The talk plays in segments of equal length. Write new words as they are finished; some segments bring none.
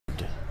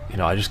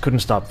I just couldn't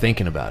stop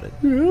thinking about it.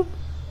 Yeah.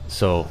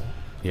 So,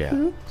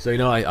 yeah. So,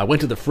 I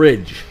went to the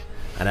fridge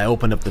and I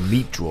opened up the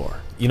meat drawer.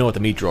 You know what the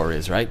meat drawer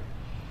is, right?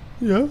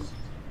 Yeah.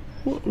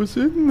 What was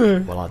in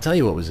there? Well, I'll tell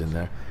you what was in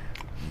there.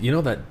 You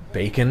know that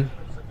bacon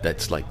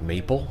that's like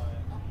maple?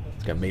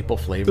 It's got maple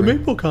flavor. The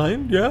maple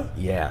kind, yeah.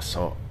 Yeah,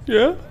 so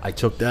Yeah. I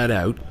took that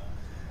out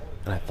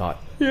and I thought,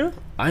 Yeah.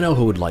 I know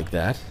who would like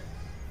that.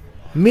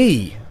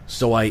 Me.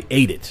 So I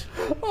ate it.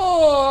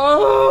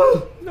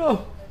 Oh,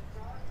 no.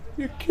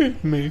 You're kidding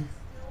me.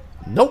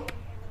 Nope.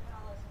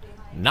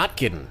 Not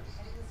kidding.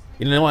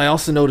 I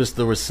also noticed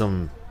there was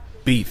some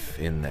beef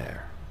in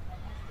there.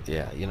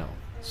 Yeah,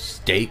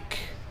 steak,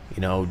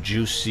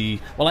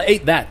 juicy. Well, I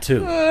ate that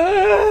too.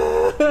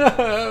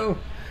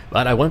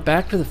 But I went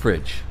back to the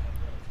fridge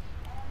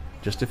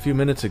just a few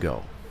minutes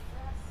ago,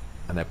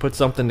 and I put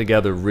something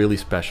together really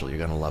special. You're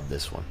gonna love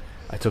this one.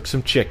 I took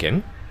some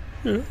chicken.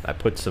 Yeah. I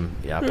put some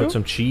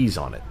cheese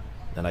on it,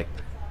 and I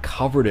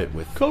covered it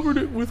with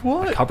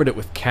what? Covered it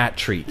with cat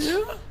treats.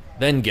 Yeah.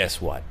 Then guess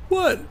what?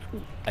 What?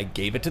 I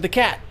gave it to the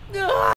cat.